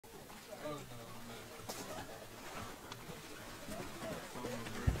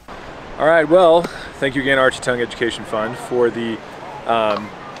All right, well, thank you again, Archie Tongue Education Fund, for the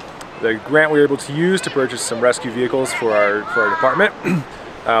grant we were able to use to purchase some rescue vehicles for our department.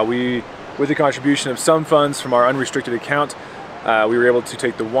 With the contribution of some funds from our unrestricted account, we were able to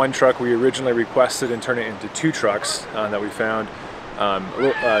take the one truck we originally requested and turn it into two trucks that we found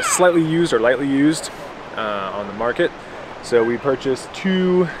slightly used or lightly used on the market. So we purchased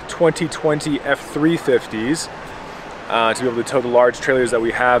two 2020 F350s to be able to tow the large trailers that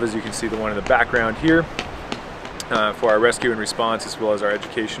we have, as you can see the one in the background here, for our rescue and response, as well as our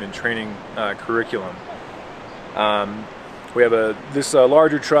education and training curriculum. We have this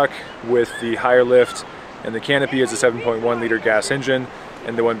larger truck with the higher lift, and the canopy is a 7.1 liter gas engine,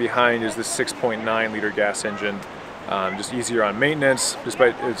 and the one behind is the 6.9 liter gas engine. Just easier on maintenance,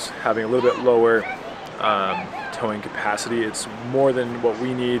 despite it's having a little bit lower towing capacity. It's more than what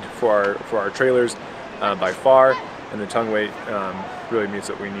we need for our trailers by far, and the tongue weight really meets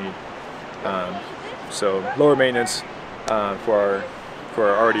what we need. So lower maintenance for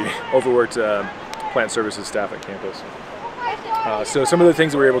our already overworked plant services staff at campus. So some of the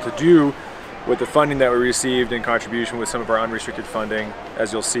things that we were able to do with the funding that we received in contribution with some of our unrestricted funding,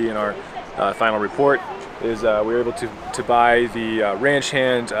 as you'll see in our final report, is we were able to buy the ranch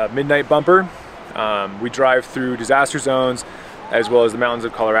hand midnight bumper. We drive through disaster zones as well as the mountains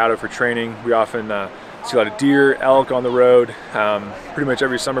of Colorado for training. We often see a lot of deer, elk on the road. Pretty much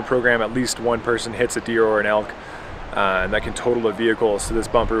every summer program, at least one person hits a deer or an elk, and that can total a vehicle. So this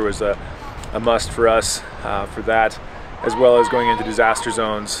bumper was a must for us for that, as well as going into disaster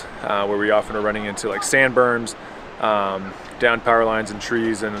zones where we often are running into like sand berms, down power lines and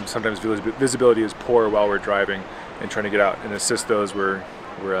trees, and sometimes visibility is poor while we're driving and trying to get out and assist those we're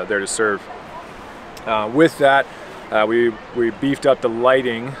there to serve. With that, we beefed up the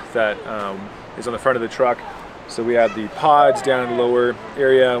lighting that is on the front of the truck. So we have the pods down in the lower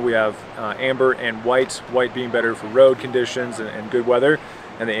area. We have amber and white being better for road conditions and good weather,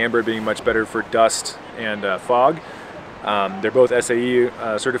 and the amber being much better for dust and fog. They're both SAE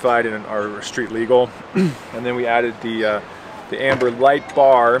certified and are street legal. And then we added the amber light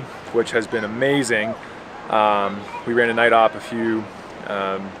bar, which has been amazing. We ran a night op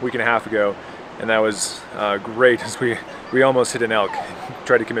week and a half ago, and that was great, as we almost hit an elk,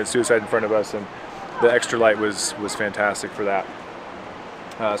 tried to commit suicide in front of us, and the extra light was fantastic for that.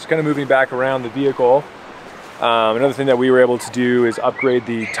 So kind of moving back around the vehicle, another thing that we were able to do is upgrade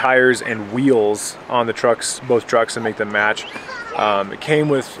the tires and wheels on the trucks, both trucks, and make them match. It came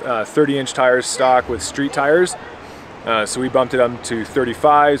with 30-inch tires stock with street tires, so we bumped it up to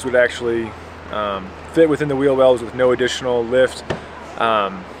 35s, would actually fit within the wheel wells with no additional lift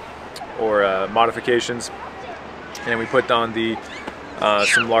or modifications. And we put on the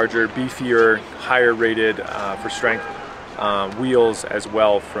some larger, beefier, higher rated for strength wheels as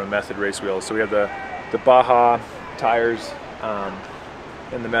well from Method race wheels. So we have the Baja tires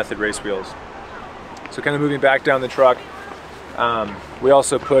and the Method race wheels. So kind of moving back down the truck, we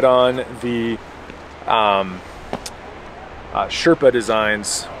also put on the Sherpa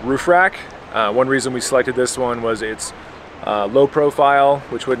Designs roof rack. One reason we selected this one was its low profile,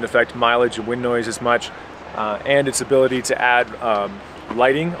 which wouldn't affect mileage and wind noise as much, and its ability to add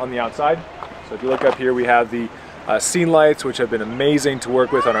lighting on the outside. So if you look up here, we have the scene lights, which have been amazing to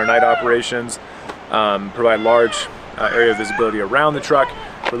work with on our night operations, provide large area of visibility around the truck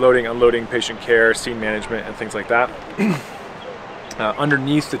for loading, unloading, patient care, scene management, and things like that.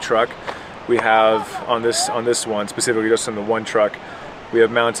 Underneath the truck, we have on this one, specifically just on the one truck, we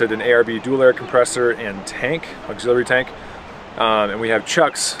have mounted an ARB dual air compressor and tank, auxiliary tank, and we have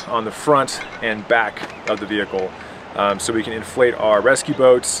chucks on the front and back of the vehicle, so we can inflate our rescue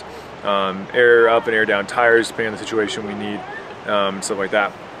boats, air up and air down tires depending on the situation we need, stuff like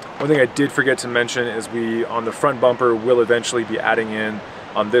that. One thing I did forget to mention is we, on the front bumper, will eventually be adding in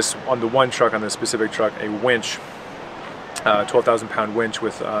on the one truck, on this specific truck, a winch, 12,000 pound winch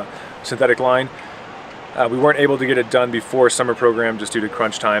with synthetic line. We weren't able to get it done before summer program just due to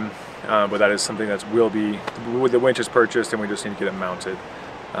crunch time, but that is something that will be, the winch is purchased, and we just need to get it mounted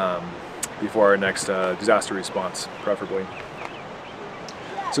before our next disaster response, preferably.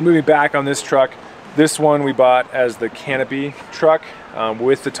 So moving back on this truck, this one we bought as the canopy truck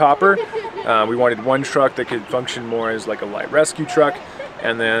with the topper. We wanted one truck that could function more as like a light rescue truck,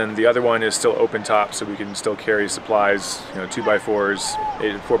 and then the other one is still open top, so we can still carry supplies, 2x4s,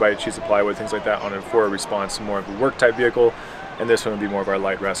 4x8 sheets of plywood, things like that, on a for a response, more of a work type vehicle, and this one would be more of our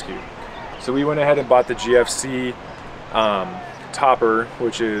light rescue. So we went ahead and bought the GFC topper,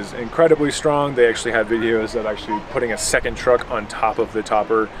 which is incredibly strong. They actually have videos of actually putting a second truck on top of the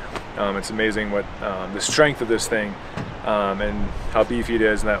topper. It's amazing what the strength of this thing and how beefy it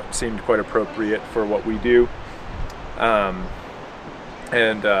is, and that seemed quite appropriate for what we do.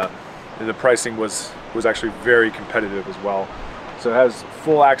 The pricing was actually very competitive as well. So it has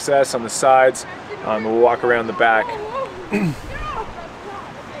full access on the sides. We'll walk around the back.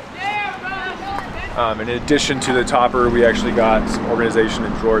 In addition to the topper, we actually got some organization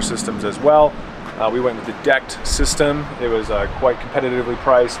and drawer systems as well. We went with the decked system. It was quite competitively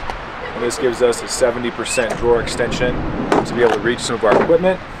priced, and this gives us a 70% drawer extension to be able to reach some of our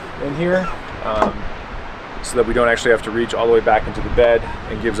equipment in here, so that we don't actually have to reach all the way back into the bed,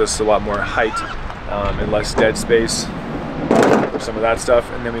 and gives us a lot more height and less dead space for some of that stuff.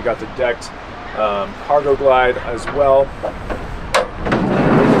 And then we got the decked cargo glide as well,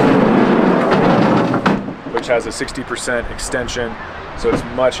 which has a 60% extension, so it's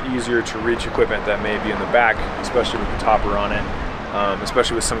much easier to reach equipment that may be in the back, especially with the topper on it,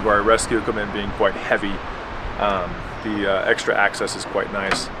 especially with some of our rescue equipment being quite heavy. The extra access is quite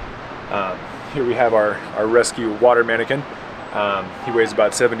nice. Here we have our rescue water mannequin. He weighs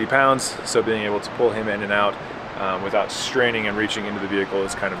about 70 pounds, so being able to pull him in and out without straining and reaching into the vehicle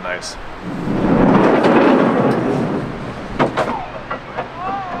is kind of nice.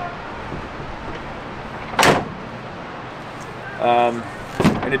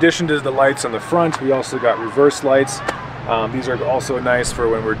 In addition to the lights on the front, we also got reverse lights. These are also nice for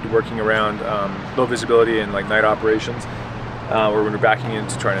when we're working around low visibility and like night operations, or when we're backing in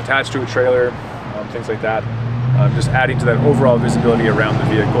to try and attach to a trailer, things like that. Just adding to that overall visibility around the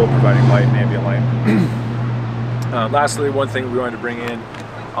vehicle, providing light and ambient light. Lastly, one thing we wanted to bring in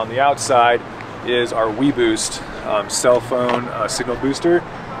on the outside is our WeBoost cell phone signal booster.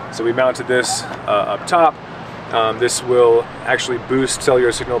 So we mounted this up top. This will actually boost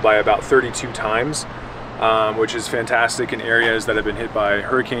cellular signal by about 32 times, which is fantastic in areas that have been hit by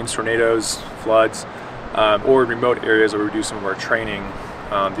hurricanes, tornadoes, floods, or remote areas where we do some of our training.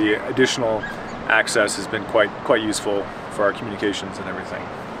 The additional access has been quite useful for our communications and everything.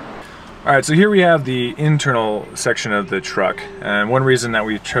 All right, so here we have the internal section of the truck, and one reason that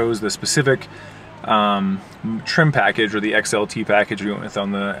we chose the specific trim package, or the XLT package we went with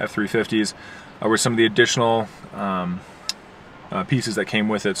on the F350s, were some of the additional pieces that came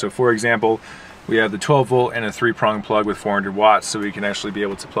with it. So for example, we have the 12 volt and a 3-prong plug with 400 watts, so we can actually be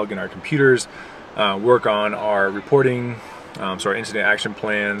able to plug in our computers, work on our reporting, so our incident action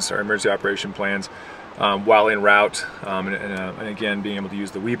plans, our emergency operation plans, while en route, and again being able to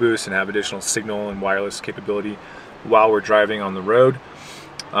use the WeBoost and have additional signal and wireless capability while we're driving on the road.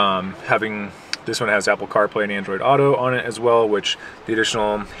 This one has Apple CarPlay and Android Auto on it as well, which the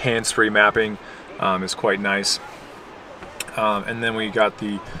additional hands-free mapping is quite nice. And then we got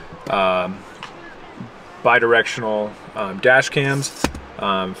the bidirectional dash cams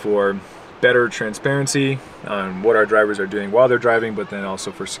for better transparency on what our drivers are doing while they're driving, but then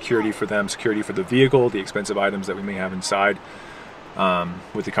also for security for them, security for the vehicle, the expensive items that we may have inside,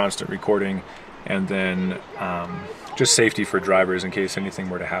 with the constant recording, and then just safety for drivers in case anything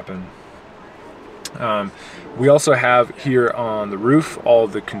were to happen. We also have here on the roof all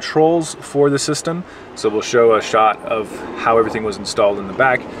the controls for the system, so we'll show a shot of how everything was installed in the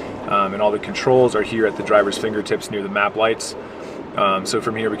back, and all the controls are here at the driver's fingertips near the map lights. So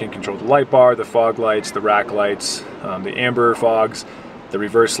from here we can control the light bar, the fog lights, the rack lights, the amber fogs, the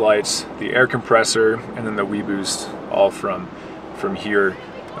reverse lights, the air compressor, and then the WeBoost, all from here,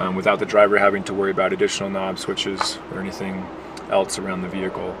 without the driver having to worry about additional knob switches or anything else around the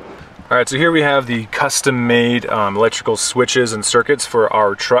vehicle. All right, so here we have the custom-made electrical switches and circuits for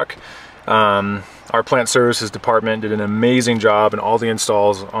our truck. Our plant services department did an amazing job, and all the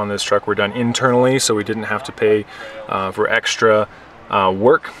installs on this truck were done internally, so we didn't have to pay for extra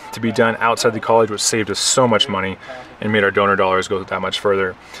work to be done outside the college, which saved us so much money and made our donor dollars go that much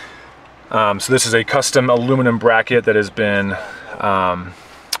further. So this is a custom aluminum bracket that has been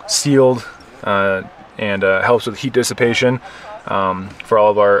sealed and helps with heat dissipation for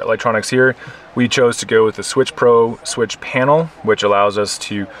all of our electronics here. We chose to go with the Switch Pro switch panel, which allows us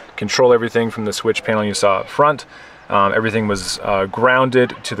to control everything from the switch panel you saw up front. Everything was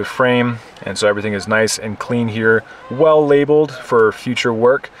grounded to the frame, and so everything is nice and clean here, well labeled for future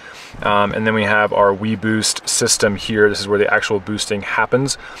work. And then we have our WeBoost system here. This is where the actual boosting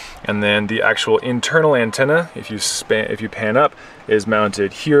happens, and then the actual internal antenna, if you pan up, is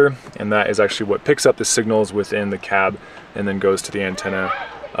mounted here, and that is actually what picks up the signals within the cab and then goes to the antenna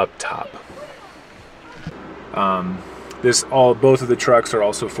up top. Both of the trucks are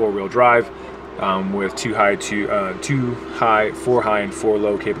also 4-wheel drive, with 2 high, 4 high, and 4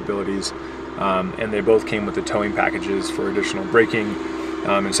 low capabilities, and they both came with the towing packages for additional braking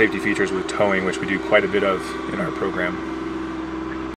and safety features with towing, which we do quite a bit of in our program.